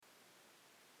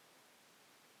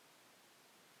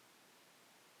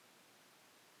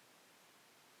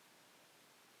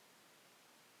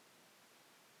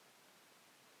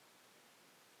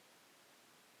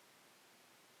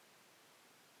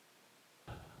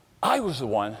I was the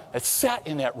one that sat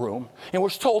in that room and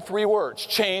was told 3 words: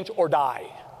 change or die.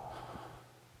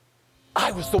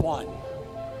 I was the one.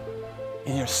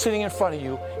 And you're sitting in front of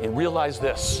you and realize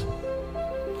this.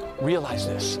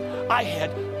 I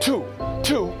had two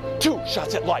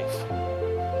shots at life.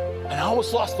 And I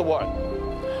almost lost the one.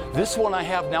 This one I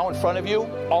have now in front of you,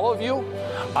 all of you,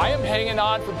 I am hanging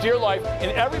on for dear life,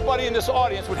 and everybody in this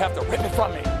audience would have to rip it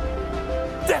from me.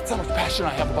 That's how much passion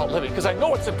I have about living, because I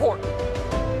know it's important.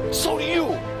 So do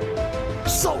you.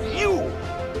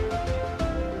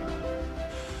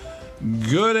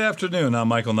 Good afternoon. I'm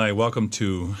Michael Knight. Welcome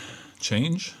to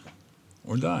Change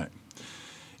or Die.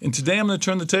 And today I'm going to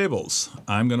turn the tables.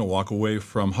 I'm going to walk away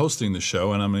from hosting the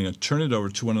show, and I'm going to turn it over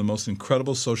to one of the most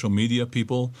incredible social media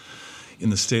people in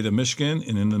the state of Michigan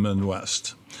and in the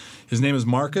Midwest. His name is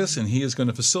Marcus, and he is going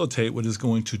to facilitate what is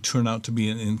going to turn out to be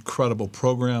an incredible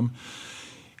program.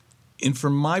 And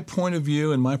from my point of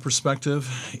view and my perspective,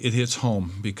 it hits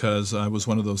home because I was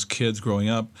one of those kids growing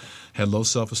up, had low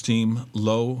self-esteem,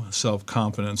 low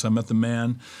self-confidence. I met the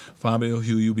man, Fabio,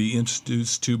 who you'll be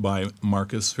introduced to by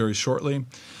Marcus very shortly.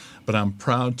 But I'm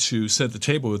proud to sit at the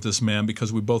table with this man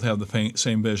because we both have the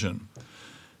same vision.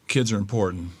 Kids are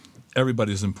important.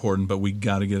 Everybody's important, but we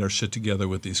got to get our shit together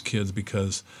with these kids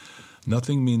because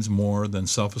nothing means more than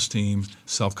self-esteem,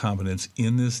 self-confidence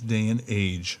in this day and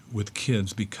age with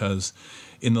kids, because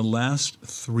in the last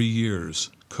 3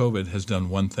 years, COVID has done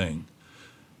one thing,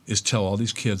 is tell all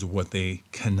these kids what they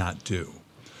cannot do.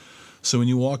 So when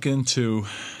you walk into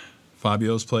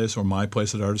Fabio's place or my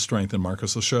place at Art of Strength, and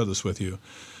Marcus will share this with you,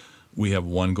 we have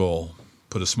one goal: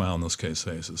 put a smile on those kids'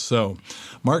 faces. So,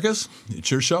 Marcus,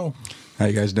 it's your show. How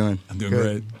you guys doing? I'm doing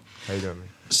great. How you doing, man?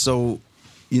 So,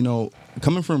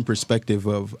 coming from a perspective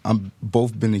of I'm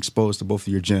both been exposed to both of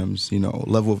your gyms,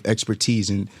 level of expertise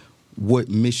and what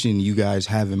mission you guys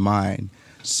have in mind.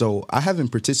 So I haven't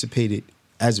participated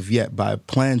as of yet, but I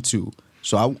plan to.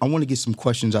 So I want to get some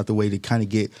questions out the way to kind of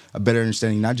get a better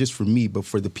understanding, not just for me, but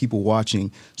for the people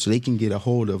watching, so they can get a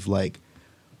hold of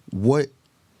what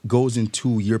goes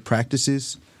into your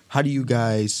practices. How do you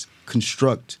guys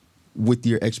construct with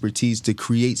your expertise to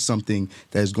create something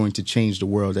that is going to change the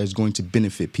world, that is going to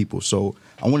benefit people? So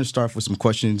I want to start off with some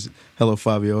questions. Hello,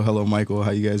 Fabio. Hello, Michael.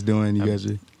 How you guys doing?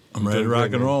 I'm ready to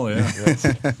rock and roll, yeah.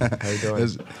 How you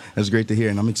doing? That's great to hear,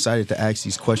 and I'm excited to ask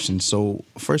these questions. So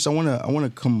first, I want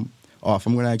to come off.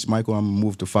 I'm going to ask Michael. I'm going to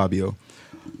move to Fabio.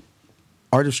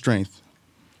 Art of Strength.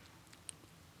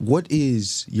 What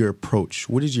is your approach?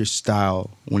 What is your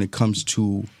style when it comes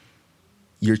to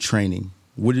your training?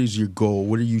 What is your goal?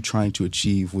 What are you trying to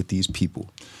achieve with these people?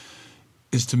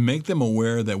 Is to make them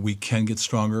aware that we can get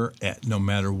stronger at no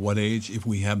matter what age if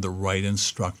we have the right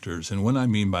instructors. And what I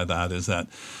mean by that is that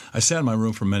I sat in my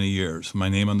room for many years. My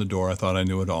name on the door, I thought I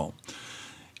knew it all.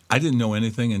 I didn't know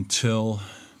anything until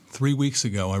 3 weeks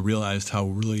ago. I realized how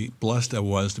really blessed I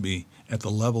was to be at the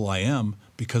level I am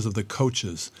because of the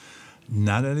coaches.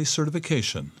 Not at a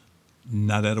certification,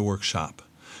 not at a workshop.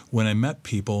 When I met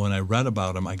people and I read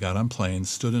about them, I got on planes,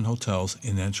 stood in hotels,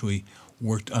 and actually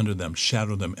worked under them,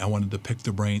 shadowed them. I wanted to pick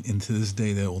their brain, and to this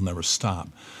day, they will never stop.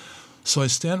 So I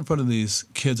stand in front of these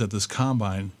kids at this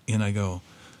combine, and I go,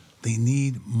 they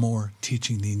need more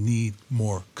teaching. They need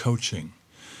more coaching.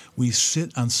 We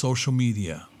sit on social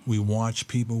media. We watch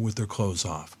people with their clothes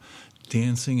off,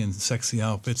 dancing in sexy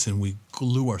outfits, and we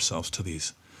glue ourselves to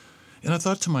these. And I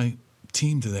thought to my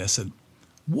team today, I said,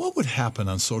 what would happen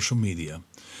on social media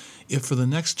if for the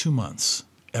next 2 months,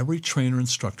 every trainer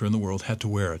instructor in the world had to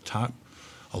wear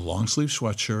a long-sleeve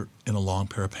sweatshirt and a long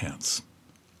pair of pants?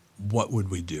 What would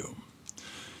we do?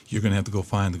 You're going to have to go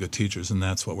find the good teachers, and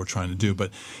that's what we're trying to do.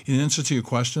 But in answer to your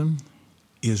question,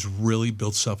 is really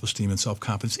build self-esteem and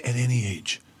self-confidence at any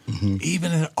age. Mm-hmm.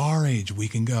 Even at our age, we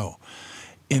can go.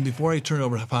 And before I turn it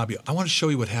over to Fabio, I want to show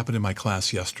you what happened in my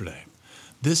class yesterday.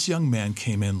 This young man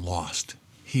came in lost.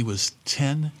 He was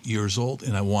 10 years old,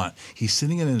 and he's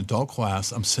sitting in an adult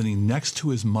class. I'm sitting next to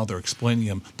his mother explaining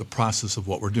him the process of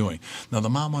what we're doing. Now, the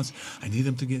mom wants, I need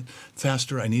him to get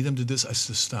faster. I need him to do this. I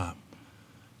said, stop.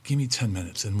 Give me 10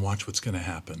 minutes and watch what's going to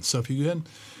happen. So if you can,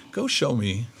 go show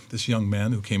me this young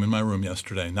man who came in my room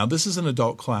yesterday. Now, this is an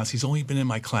adult class. He's only been in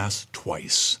my class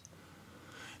twice.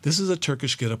 This is a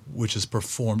Turkish get-up which is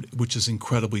performed, which is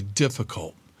incredibly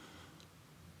difficult.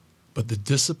 But the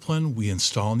discipline we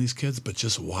install in these kids, but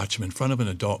just watch them in front of an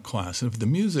adult class. And if the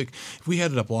music, if we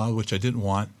had it up loud, which I didn't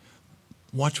want,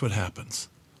 watch what happens.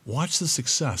 Watch the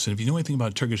success. And if you know anything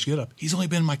about Turkish Get-Up, he's only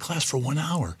been in my class for 1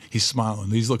 hour. He's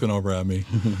smiling. He's looking over at me.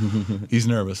 He's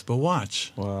nervous. But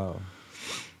watch. Wow.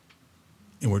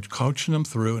 And we're coaching him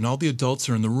through, and all the adults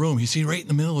are in the room. He's right in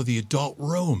the middle of the adult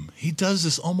room. He does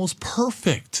this almost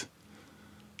perfect.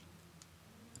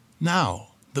 Now,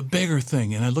 the bigger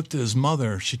thing, and I looked at his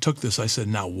mother. She took this. I said,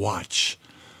 now watch.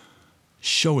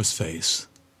 Show his face.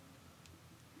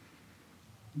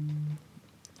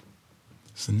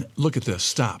 So look at this.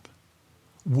 Stop.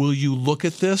 Will you look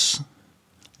at this?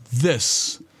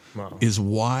 This is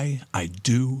why I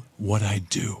do what I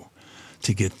do.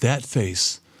 To get that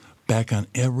face back on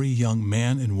every young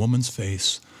man and woman's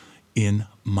face in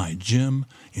my gym,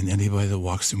 and anybody that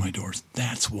walks through my doors.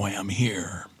 That's why I'm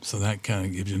here. So that kind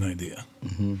of gives you an idea.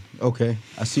 Mm-hmm. Okay.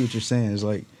 I see what you're saying. It's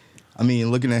like, I mean,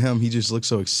 looking at him, he just looks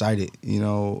so excited. You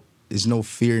know, there's no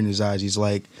fear in his eyes. He's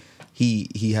like,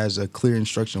 he has a clear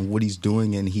instruction of what he's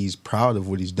doing, and he's proud of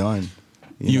what he's done.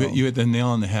 You hit the nail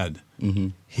on the head. Mm-hmm.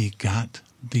 He got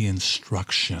the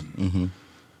instruction. Mm-hmm.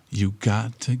 You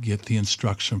got to get the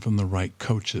instruction from the right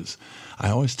coaches. I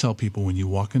always tell people when you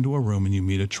walk into a room and you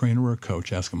meet a trainer or a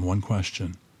coach, ask them one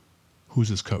question. Who's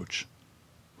his coach?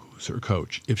 Who's her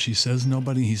coach? If she says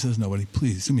nobody, he says nobody,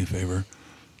 please do me a favor.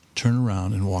 Turn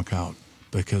around and walk out,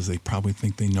 because they probably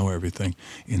think they know everything.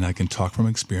 And I can talk from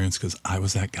experience because I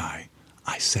was that guy.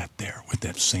 I sat there with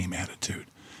that same attitude,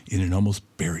 and it almost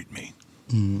buried me.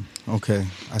 Okay,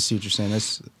 I see what you're saying.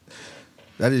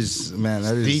 That is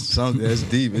deep. Something that's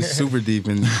deep. It's super deep.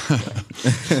 And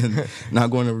not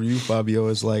going over you, Fabio,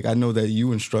 it's like, I know that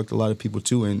you instruct a lot of people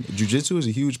too, and jiu-jitsu is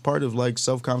a huge part of like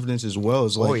self-confidence as well.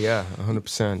 It's like,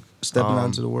 100%. Stepping out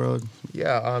into the world.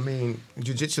 Yeah, I mean,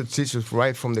 jiu-jitsu teaches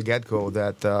right from the get-go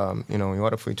that in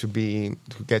order for you to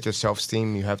get your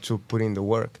self-esteem, you have to put in the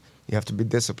work. You have to be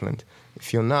disciplined.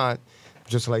 If you're not,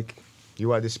 just like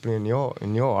you are disciplined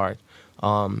in your art,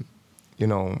 you're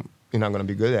not going to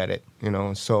be good at it,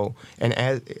 So, and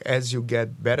as you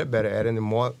get better at it, the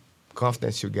more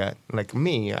confidence you get. Like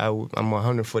me, I'm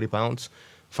 140 pounds,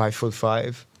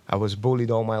 5'5". I was bullied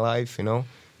all my life,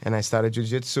 and I started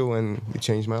jiu-jitsu, and it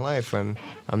changed my life. And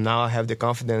now I have the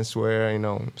confidence where,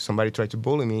 somebody tried to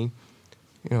bully me,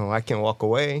 I can walk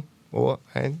away. Or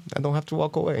I don't have to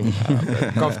walk away.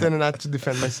 I'm confident enough to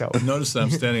defend myself. Notice that I'm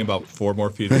standing about 4 more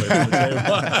feet away from the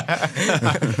table.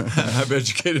 I've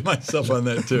educated myself on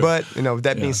that too. But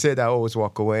that being said, I always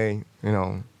walk away.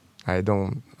 I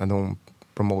don't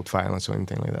promote violence or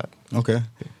anything like that. Okay.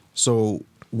 So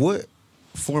what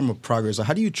form of progress,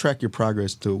 how do you track your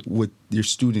progress with your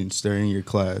students that are in your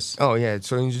class? Oh yeah.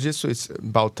 So in jiu-jitsu, it's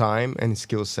about time and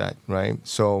skill set, right?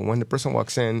 So when the person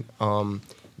walks in,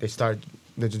 they start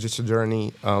the jiu-jitsu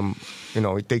journey,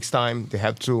 it takes time. They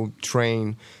have to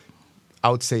train, I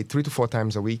would say 3 to 4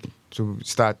 times a week to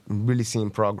start really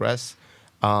seeing progress.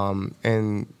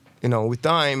 And with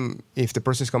time, if the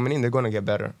person's coming in, they're going to get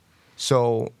better.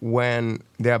 So when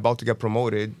they're about to get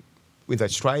promoted with a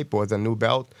stripe or the new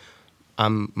belt,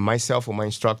 myself or my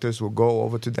instructors will go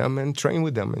over to them and train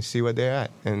with them and see where they're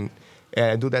at. And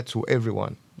I do that to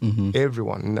everyone. Mm-hmm.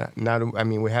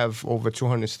 Everyone. We have over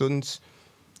 200 students.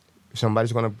 If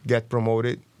somebody's going to get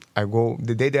promoted, I go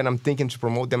the day that I'm thinking to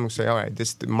promote them and say, all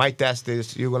right, my test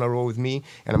is you're going to roll with me,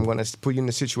 and I'm going to put you in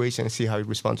a situation and see how you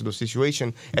respond to the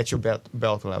situation at your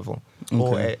belt level,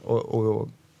 okay, or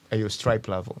at your stripe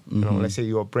level. Mm-hmm. Let's say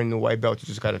you're a brand new white belt, you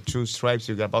just got 2 stripes,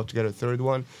 you're about to get a 3rd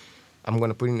one. I'm going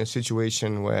to put you in a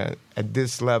situation where at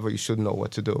this level you should know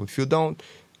what to do. If you don't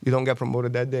get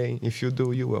promoted that day. If you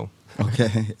do, you will.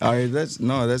 Okay. All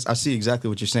right. I see exactly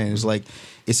what you're saying. It's like,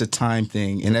 it's a time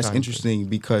thing. And that's interesting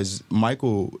because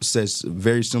Michael says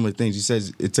very similar things. He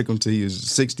says it took him till he was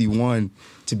 61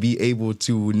 to be able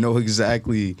to know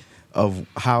exactly of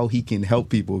how he can help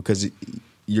people, because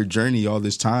your journey all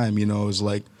this time, is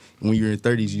like, when you're in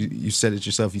 30s, you said it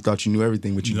yourself. You thought you knew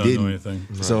everything, but you didn't know anything.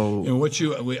 Right. So, and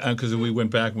because we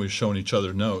went back and we were showing each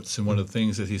other notes, and one of the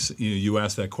things that you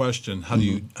asked that question: how do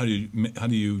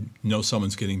you know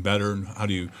someone's getting better, and how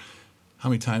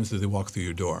many times do they walk through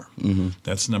your door? Mm-hmm.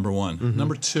 That's number one. Mm-hmm.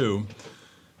 Number 2,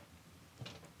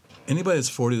 anybody that's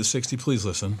 40 to 60, please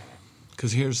listen,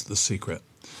 because here's the secret: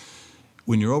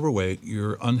 when you're overweight,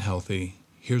 you're unhealthy.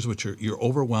 Here's what you're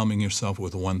overwhelming yourself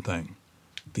with one thing: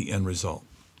 the end result.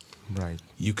 Right.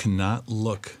 You cannot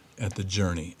look at the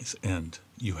journey's end.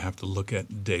 You have to look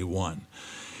at day one.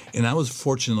 And I was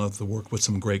fortunate enough to work with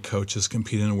some great coaches,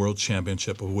 compete in a world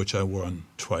championship, of which I won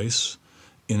twice,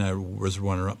 and I was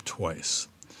runner-up twice.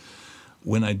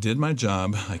 When I did my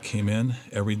job, I came in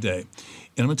every day.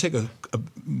 And I'm going to take a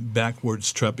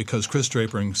backwards trip, because Chris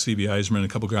Draper and C.B. Eisman and a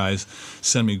couple guys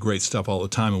send me great stuff all the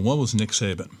time, and one was Nick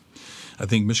Saban. I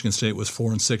think Michigan State was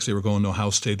 4-6. They were going to Ohio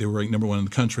State. They were ranked number 1 in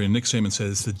the country. And Nick Saban said,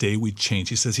 it's the day we change.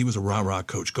 He says he was a rah-rah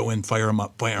coach. Go in, fire him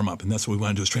up. And that's what we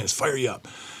want to do is train us, fire you up.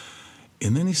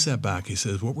 And then he sat back. He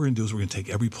says, what we're going to do is we're going to take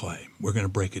every play. We're going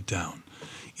to break it down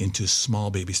into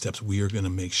small baby steps. We are going to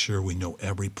make sure we know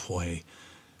every play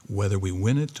Whether we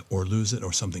win it or lose it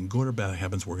or something good or bad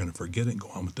happens, we're going to forget it and go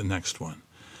on with the next one.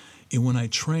 And when I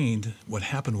trained, what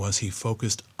happened was he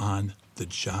focused on the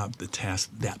job, the task,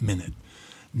 that minute.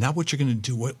 Not what you're going to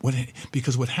do.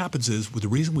 Because what happens is, the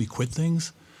reason we quit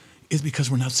things is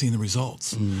because we're not seeing the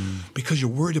results. Because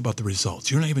you're worried about the results.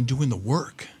 You're not even doing the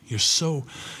work. You're so,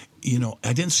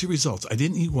 I didn't see results. I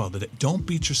didn't eat well today. Don't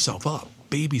beat yourself up.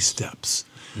 Baby steps.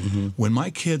 When my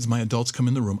kids, my adults come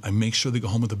in the room, I make sure they go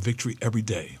home with a victory every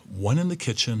day. One in the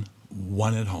kitchen,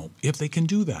 one at home, if they can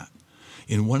do that.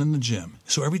 And one in the gym.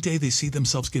 So every day they see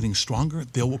themselves getting stronger,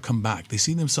 they will come back. They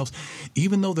see themselves,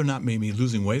 even though they're not maybe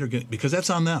losing weight or getting, because that's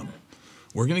on them.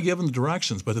 We're going to give them the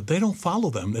directions, but if they don't follow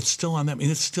them, it's still on them,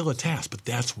 and it's still a task. But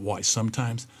that's why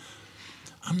sometimes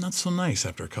I'm not so nice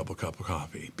after a cup of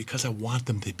coffee, because I want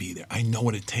them to be there. I know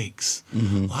what it takes. A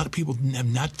lot of people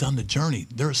have not done the journey.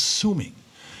 They're assuming.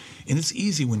 And it's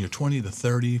easy when you're 20 to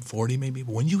 30, 40 maybe,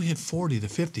 but when you hit 40 to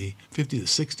 50, 50 to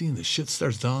 60, and the shit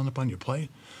starts dialing up on your plate,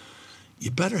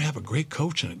 you better have a great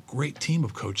coach and a great team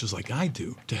of coaches like I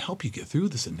do to help you get through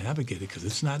this and navigate it, because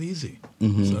it's not easy.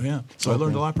 So I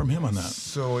learned a lot from him on that.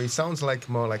 So it sounds like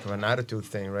more like an attitude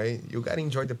thing, right? You got to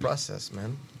enjoy the process,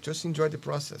 man. Just enjoy the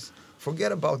process.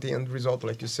 Forget about the end result,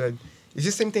 like you said. It's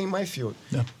the same thing in my field.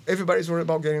 Yeah. Everybody's worried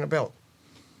about getting a belt.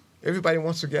 Everybody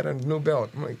wants to get a new belt.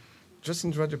 I'm like, just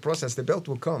enjoy the process. The belt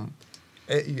will come.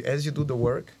 As you do the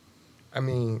work,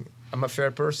 I'm a fair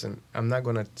person. I'm not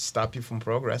going to stop you from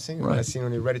progressing. Right. When I see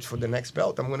you're ready for the next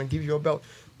belt, I'm going to give you a belt.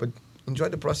 But enjoy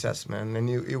the process, man. And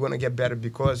you're going to get better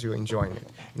because you're enjoying it.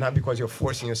 Not because you're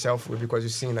forcing yourself or because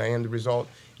you're seeing the end result.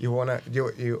 You want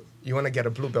to get a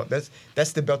blue belt.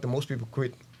 That's the belt that most people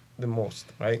quit the most,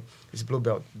 right? It's blue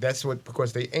belt. That's what,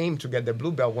 because they aim to get the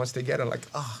blue belt. Once they get it, like,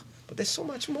 but there's so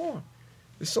much more.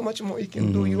 There's so much more you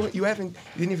can do. You didn't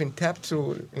even tap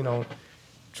to,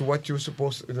 to what you're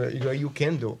supposed to, you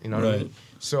can do, what I mean?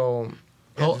 So...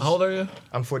 How old are you?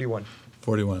 I'm 41.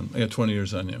 41. I got 20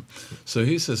 years on you. So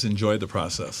he says enjoy the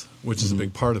process, which is a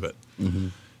big part of it.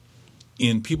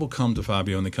 And people come to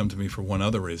Fabio and they come to me for one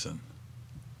other reason.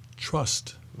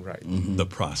 Trust the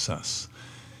process.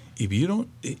 If you don't...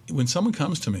 When someone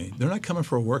comes to me, they're not coming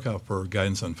for a workout for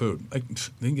guidance on food. They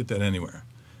can get that anywhere.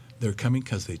 They're coming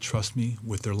because they trust me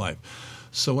with their life.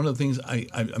 So one of the things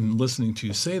I'm listening to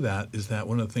you say that is that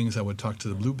one of the things I would talk to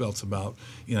the blue belts about,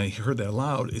 I heard that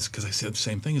aloud, is because I said the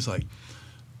same thing. It's like,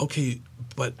 okay,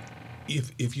 but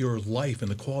if your life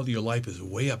and the quality of your life is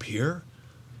way up here,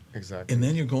 exactly, and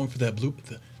then you're going for that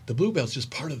the blue belt's just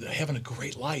part of having a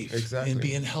great life, exactly, and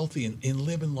being healthy and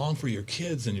living long for your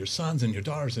kids and your sons and your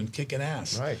daughters and kicking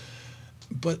ass. Right.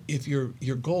 But if your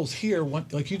goal's here,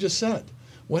 like you just said.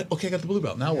 Okay, I got the blue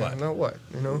belt. Now what? Now what?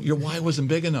 Your why wasn't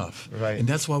big enough. Right. And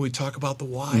that's why we talk about the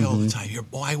why all the time. Your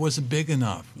why wasn't big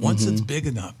enough. Once it's big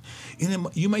enough. And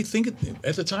you might think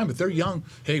at the time, if they're young,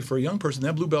 hey, for a young person,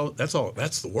 that blue belt, that's all.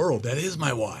 That's the world. That is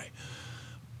my why.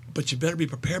 But you better be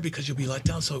prepared because you'll be let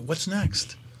down. So what's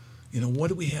next? What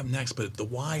do we have next? But if the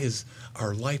why is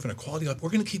our life and a quality of life, we're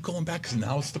going to keep going back because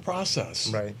now it's the process.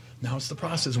 Right. Now it's the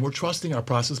process. And we're trusting our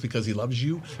process because he loves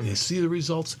you, and you see the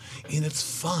results, and it's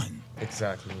fun.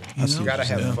 Exactly. You got to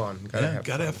have fun.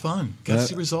 Gotta have fun. Got to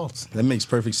see results. That makes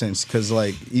perfect sense because,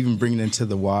 even bringing it into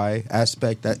the why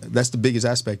aspect, that's the biggest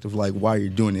aspect of, why you're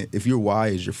doing it. If your why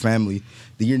is your family,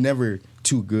 then you're never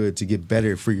too good to get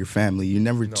better for your family. You're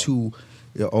never too...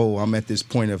 I'm at this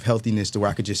point of healthiness to where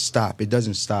I could just stop. It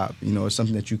doesn't stop. It's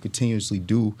something that you continuously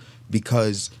do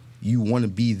because you want to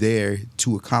be there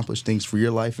to accomplish things for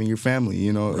your life and your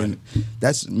family, right. And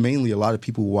that's mainly a lot of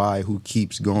people why who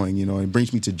keeps going, It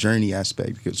brings me to journey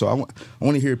aspect. So I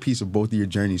want to hear a piece of both of your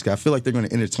journeys. 'Cause I feel like they're going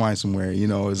to intertwine somewhere,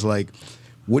 It's like,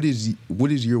 what is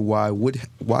your why?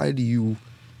 Why do you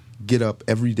get up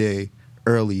every day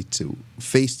early to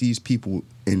face these people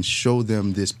and show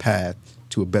them this path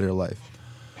to a better life?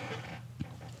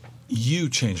 You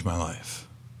changed my life.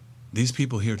 These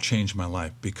people here changed my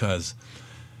life because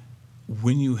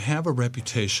when you have a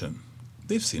reputation,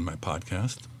 they've seen my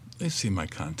podcast, they've seen my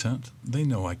content, they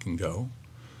know I can go.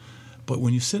 But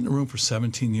when you sit in a room for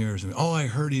 17 years and, I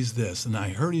heard he's this and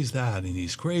I heard he's that and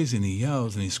he's crazy and he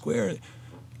yells and he's square,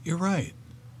 you're right.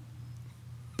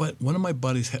 But one of my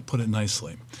buddies had put it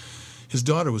nicely. His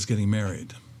daughter was getting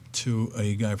married to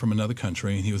a guy from another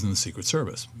country, and he was in the Secret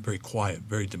Service. Very quiet,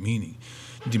 very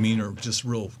demeanor, just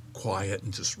real quiet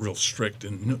and just real strict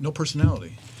and no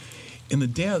personality. And the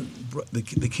dad,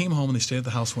 they came home and they stayed at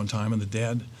the house one time, and the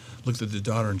dad looked at the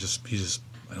daughter and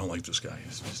I don't like this guy.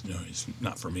 He's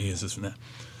not for me, is this and that.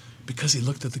 Because he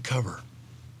looked at the cover.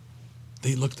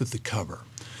 They looked at the cover.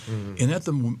 Mm-hmm. And at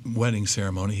the wedding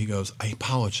ceremony, he goes, I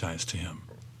apologized to him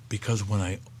because when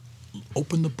I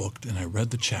opened the book and I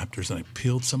read the chapters and I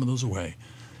peeled some of those away,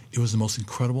 it was the most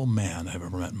incredible man I've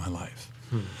ever met in my life.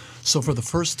 So for the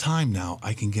first time now,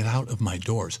 I can get out of my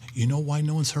doors. You know why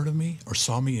no one's heard of me or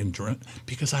saw me in Durant?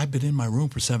 Because I've been in my room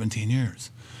for 17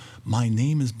 years. My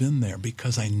name has been there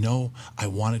because I know I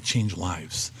want to change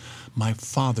lives. My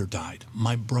father died,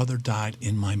 my brother died,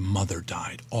 and my mother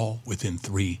died, all within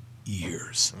 3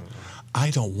 years. I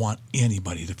don't want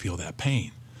anybody to feel that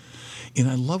pain. And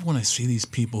I love when I see these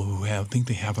people who think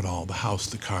they have it all, the house,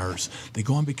 the cars. They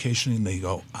go on vacation and they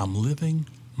go, I'm living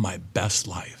my best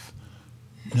life.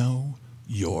 No,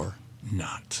 you're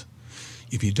not.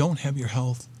 If you don't have your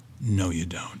health, no, you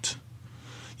don't.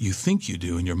 You think you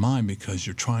do in your mind because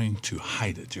you're trying to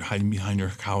hide it. You're hiding behind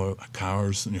your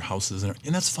cars and your houses, and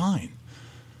that's fine.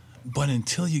 But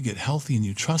until you get healthy and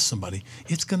you trust somebody,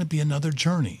 it's going to be another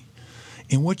journey.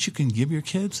 And what you can give your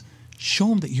kids, show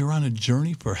them that you're on a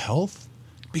journey for health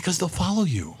because they'll follow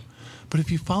you. But if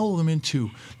you follow them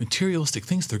into materialistic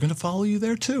things, they're going to follow you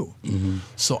there too. Mm-hmm.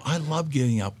 So I love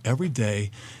getting up every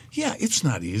day. Yeah, it's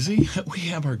not easy. We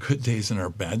have our good days and our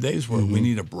bad days where we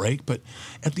need a break. But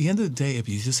at the end of the day, if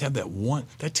you just have that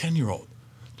 10-year-old,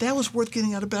 that was worth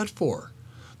getting out of bed for.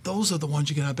 Those are the ones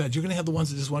you get out of bed. You're going to have the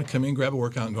ones that just want to come in, grab a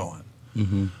workout, and go on.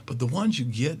 Mm-hmm. But the ones you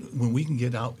get when we can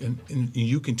get out and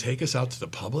you can take us out to the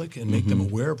public and make them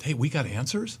aware of, hey, we got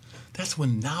answers. That's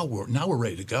when now we're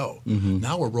ready to go. Mm-hmm.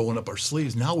 Now we're rolling up our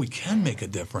sleeves. Now we can make a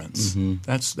difference. Mm-hmm.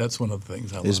 That's one of the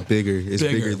things I love. It's bigger. It's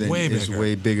bigger than way bigger. It's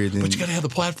way bigger than. But you got to have the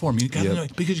platform. You got to know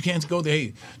because you can't go.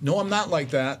 Hey, no, I'm not like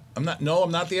that. I'm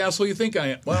not the asshole you think I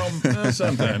am. Well,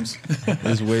 sometimes.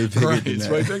 It's way bigger right, than it's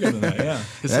that. way bigger than that. Yeah,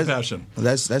 it's a passion.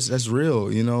 That's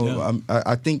real. You know, yeah.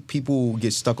 I think people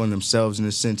get stuck on themselves in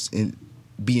a sense in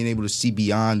being able to see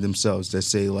beyond themselves that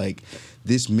say like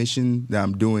this mission that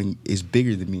I'm doing is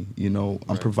bigger than me. You know,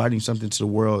 I'm providing something to the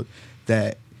world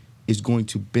that is going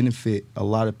to benefit a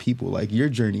lot of people. Like your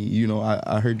journey, you know,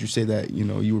 I heard you say that, you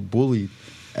know, you were bullied.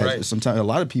 Sometimes a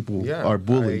lot of people are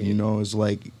bullied, you know, it's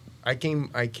like I came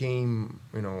from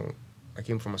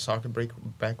a soccer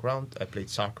background. I played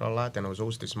soccer a lot and I was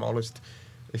always the smallest,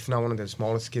 if not one of the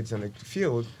smallest kids in the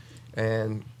field.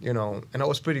 And, you know, and I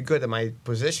was pretty good at my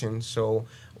position. So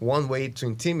one way to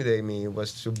intimidate me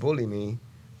was to bully me,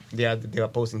 the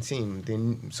opposing team.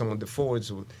 Then some of the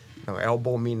forwards would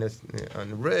elbow me on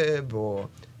the rib or,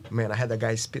 man, I had a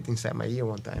guy spit inside my ear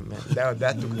one time, man.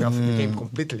 That took me off the game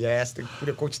completely. I asked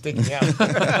the coach to take me out.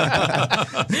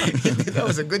 That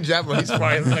was a good job on his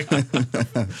part.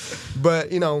 But,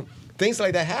 you know, things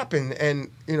like that happen. And,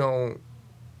 you know,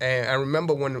 and I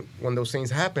remember when those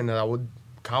things happened, I would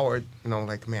coward, you know,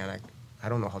 like, man, I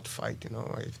don't know how to fight, you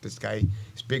know. If this guy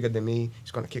is bigger than me, he's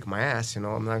going to kick my ass, you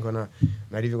know. I'm not even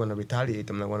going to retaliate.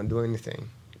 I'm not going to do anything.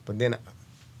 But then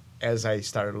as I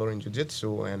started learning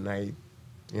jiu-jitsu and I,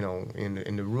 you know,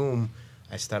 in the room,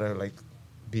 I started, like,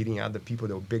 beating other people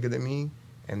that were bigger than me.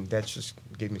 And that just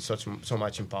gave me so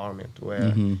much empowerment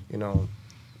where, you know,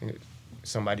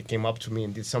 somebody came up to me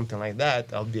and did something like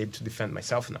that, I'll be able to defend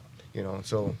myself now. You know,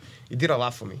 so it did a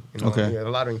lot for me. You know, okay. A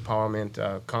lot of empowerment,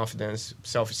 confidence,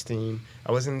 self-esteem.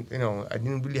 I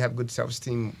didn't really have good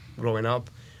self-esteem growing up.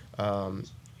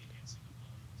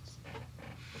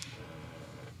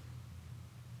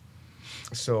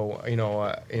 So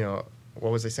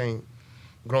what was I saying?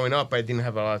 Growing up, I didn't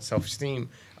have a lot of self-esteem.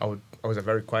 I was a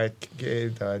very quiet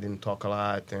kid. I didn't talk a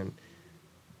lot, and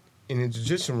in the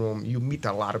jiu-jitsu room, you meet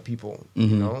a lot of people. You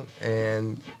know,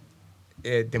 and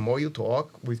the more you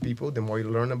talk with people, the more you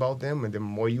learn about them, and the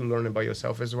more you learn about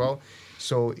yourself as well.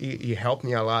 So it helped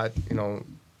me a lot, you know,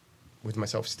 with my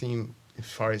self-esteem as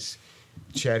far as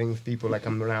chatting with people like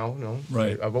I'm now. You know,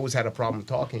 right. I've always had a problem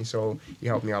talking, so it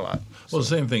helped me a lot. Well, the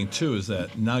same thing too is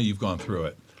that now you've gone through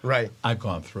it. Right. I've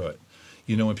gone through it.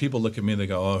 You know, when people look at me, they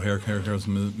go, "Oh, here goes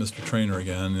Mr. Trainer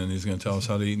again, and he's going to tell us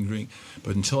how to eat and drink."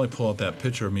 But until I pull out that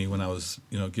picture of me when I was,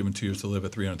 you know, given 2 years to live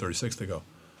at 336, they go.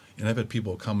 And I've had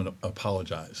people come and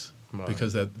apologize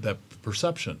because that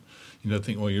perception, you know,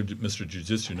 think, well, you're Mr.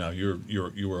 Jiu-Jitsu now. You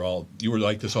were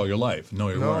like this all your life. No,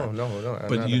 you weren't. No.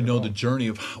 But you know the journey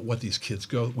of what these kids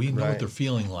go. We know what they're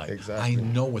feeling like. Exactly. I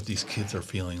know what these kids are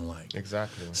feeling like.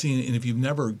 Exactly. See, and if you've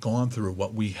never gone through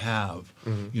what we have,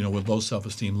 you know, with low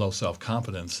self-esteem, low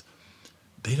self-confidence,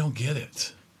 they don't get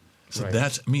it. So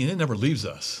it never leaves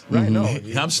us. Right, no.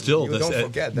 I'm still you this. Don't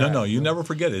forget that. No, you never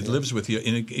forget it. It lives with you,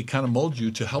 and it kind of molds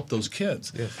you to help those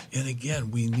kids. Yes. And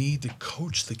again, we need to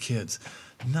coach the kids,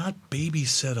 not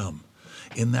babysit them.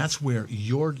 And that's where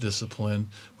your discipline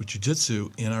with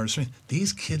jiu-jitsu and our strength,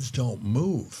 these kids don't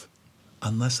move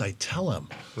unless I tell them.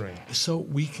 Right. So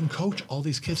we can coach all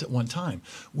these kids at one time.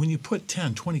 When you put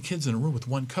 10, 20 kids in a room with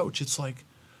one coach, it's like,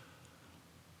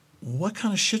 what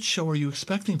kind of shit show are you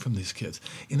expecting from these kids?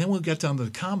 And then we'll get down to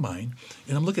the combine,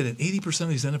 and I'm looking at 80% of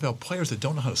these NFL players that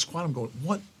don't know how to squat. I'm going,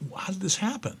 how did this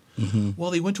happen?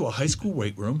 Well, they went to a high school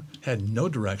weight room, had no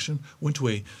direction, went to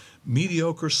a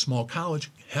mediocre small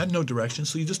college, had no direction,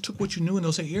 so you just took what you knew in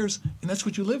those 8 years, and that's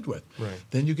what you lived with. Right.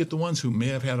 Then you get the ones who may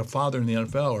have had a father in the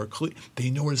NFL, or they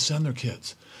know where to send their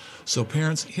kids. So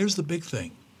parents, here's the big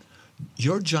thing.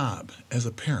 Your job as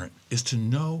a parent is to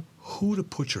know who to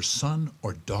put your son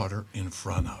or daughter in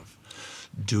front of.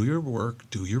 Do your work,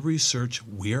 do your research.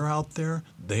 We are out there,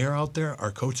 they are out there,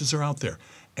 our coaches are out there.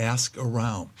 Ask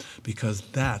around, because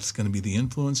that's going to be the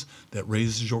influence that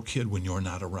raises your kid when you're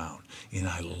not around. And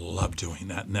I love doing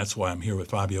that, and that's why I'm here with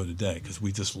Fabio today, because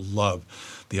we just love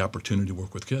the opportunity to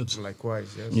work with kids.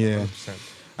 Likewise, yes. Yeah.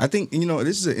 100%. I think,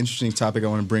 this is an interesting topic I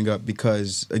want to bring up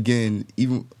because, again,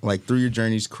 even like through your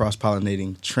journeys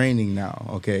cross-pollinating, training now,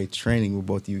 okay, training with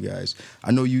both of you guys.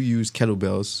 I know you use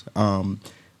kettlebells.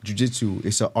 Jiu-jitsu,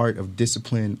 it's an art of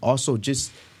discipline. Also,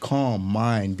 just calm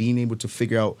mind, being able to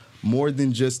figure out more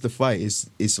than just the fight.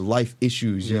 It's life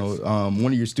issues. Yes. One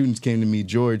of your students came to me,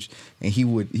 George, and he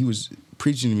was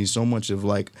preaching to me so much of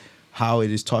like how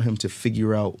it has taught him to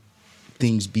figure out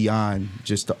things beyond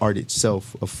just the art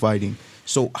itself of fighting.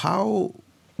 So how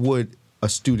would a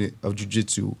student of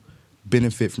jiu-jitsu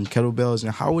benefit from kettlebells,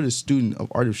 and how would a student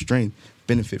of art of strength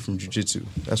benefit from jiu-jitsu?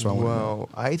 That's what I want to know. Well,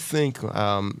 I think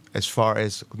as far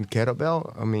as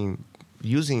kettlebell, I mean,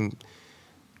 using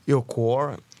your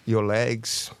core, your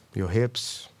legs, your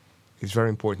hips is very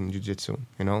important in jiu-jitsu,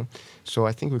 So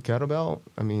I think with kettlebell,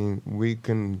 I mean, we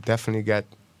can definitely get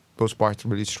those parts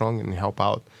really strong and help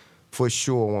out for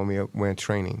sure when we're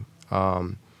training.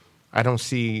 I don't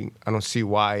see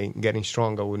why getting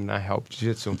stronger would not help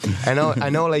jiu-jitsu. I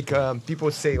know. Like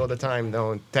people say all the time,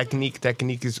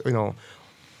 technique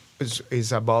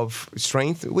is above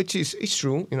strength, which is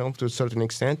true, to a certain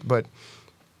extent. But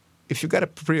if you got a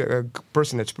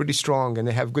person that's pretty strong and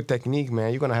they have good technique,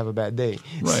 man, you're gonna have a bad day.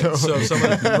 Right. So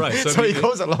it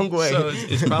goes a long way. So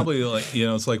it's probably like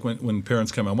it's like when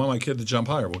parents come, I want my kid to jump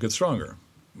higher. We'll get stronger.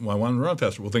 Well, I want him to run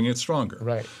faster. Well, then get stronger.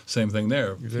 Right. Same thing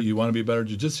there. You want to be a better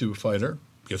jiu-jitsu fighter,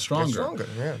 get stronger. Get stronger,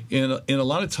 yeah. And a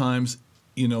lot of times,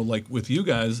 like with you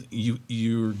guys,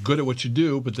 you're good at what you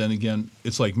do, but then again,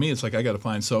 it's like me. It's like I got to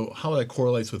find. So how that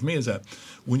correlates with me is that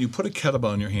when you put a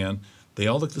kettlebell in your hand, they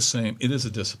all look the same. It is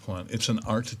a discipline. It's an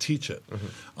art to teach it.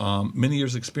 Many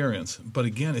years experience. But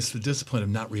again, it's the discipline of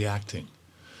not reacting.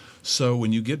 So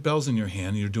when you get bells in your hand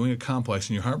and you're doing a complex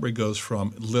and your heart rate goes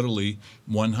from literally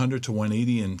 100 to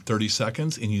 180 in 30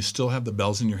 seconds and you still have the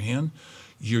bells in your hand,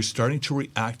 you're starting to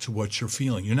react to what you're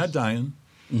feeling. You're not dying.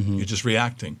 You're just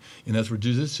reacting. And that's where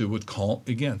jiu-jitsu would calm.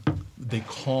 Again, they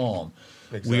calm.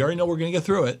 Exactly. We already know we're going to get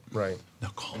through it. Right. Now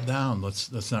calm down.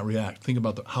 Let's not react. Think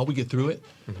about how we get through it.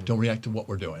 Don't react to what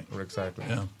we're doing. Exactly.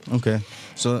 Yeah. Okay.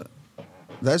 So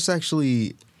that's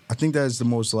actually, I think that's the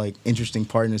most like interesting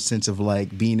part in the sense of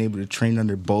like being able to train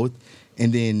under both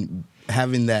and then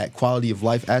having that quality of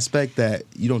life aspect that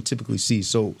you don't typically see.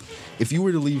 So if you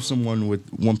were to leave someone with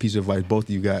one piece of advice, both of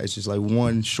you guys, just like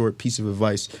one short piece of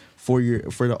advice for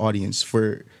the audience,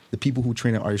 for the people who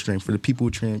train at Art of Strength, for the people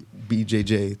who train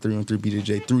BJJ, 3-on-3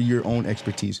 BJJ, through your own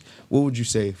expertise, what would you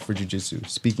say for jiu-jitsu,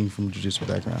 speaking from jiu-jitsu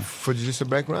background? For jiu-jitsu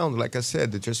background, like I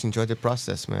said, just enjoy the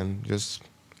process, man. Just,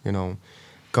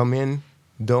 come in,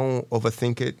 don't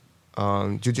overthink it.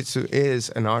 Jiu-jitsu is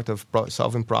an art of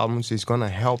solving problems. It's going to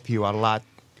help you a lot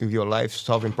in your life,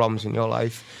 solving problems in your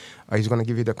life. It's going to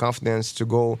give you the confidence to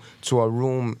go to a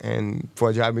room and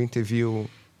for a job interview,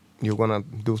 you're going to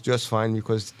do just fine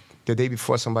because the day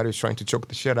before somebody was trying to choke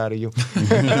the shit out of you.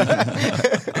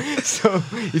 So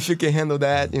if you can handle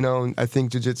that, I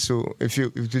think jiu-jitsu, if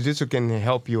jiu-jitsu can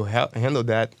help you handle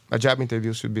that, a job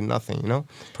interview should be nothing,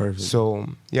 Perfect. So,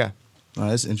 yeah. Oh,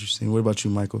 that's interesting. What about you,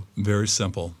 Michael? Very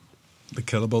simple. The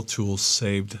kettlebell tool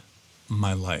saved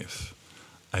my life.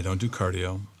 I don't do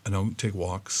cardio. I don't take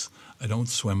walks. I don't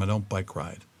swim. I don't bike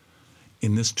ride.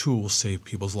 And this tool saved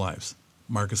people's lives.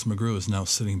 Marcus McGrew is now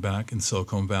sitting back in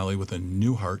Silicon Valley with a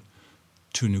new heart,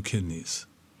 2 new kidneys.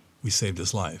 We saved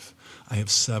his life. I have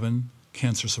 7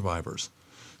 cancer survivors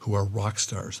who are rock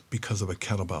stars because of a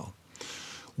kettlebell.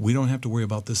 We don't have to worry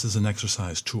about this as an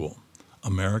exercise tool.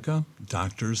 America,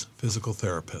 doctors, physical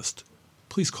therapists,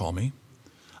 please call me.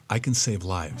 I can save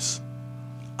lives.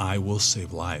 I will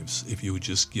save lives if you would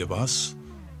just give us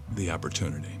the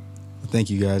opportunity. Thank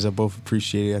you, guys. I both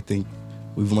appreciate it. I think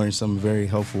we've learned something very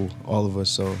helpful, all of us,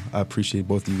 so I appreciate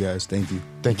both of you guys. Thank you.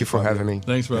 Thank you for having me.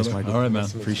 Thanks, brother. Thanks, Michael. All right, man.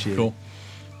 Appreciate cool.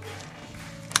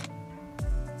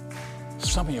 it.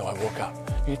 Some of you, I woke up.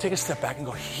 You take a step back and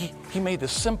go, he made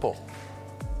this simple.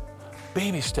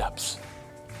 Baby steps.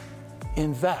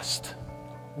 Invest.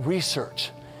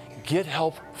 Research. Get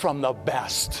help from the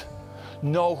best.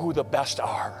 Know who the best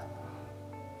are.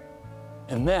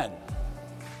 And then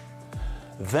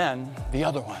the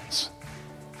other ones.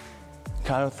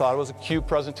 Kind of thought it was a cute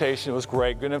presentation. It was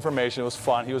great, good information. It was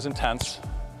fun. He was intense.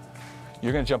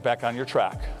 You're going to jump back on your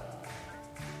track.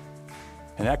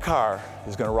 And that car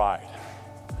is going to ride.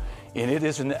 And it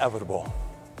is inevitable.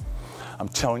 I'm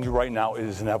telling you right now, it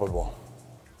is inevitable.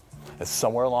 That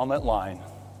somewhere along that line,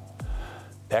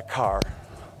 that car,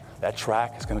 that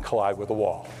track is going to collide with a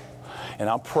wall. And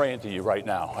I'm praying to you right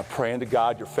now. I'm praying to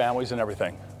God, your families, and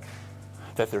everything,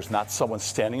 that there's not someone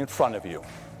standing in front of you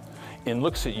and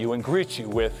looks at you and greets you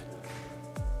with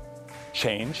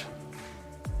change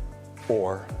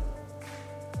or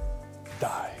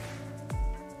die.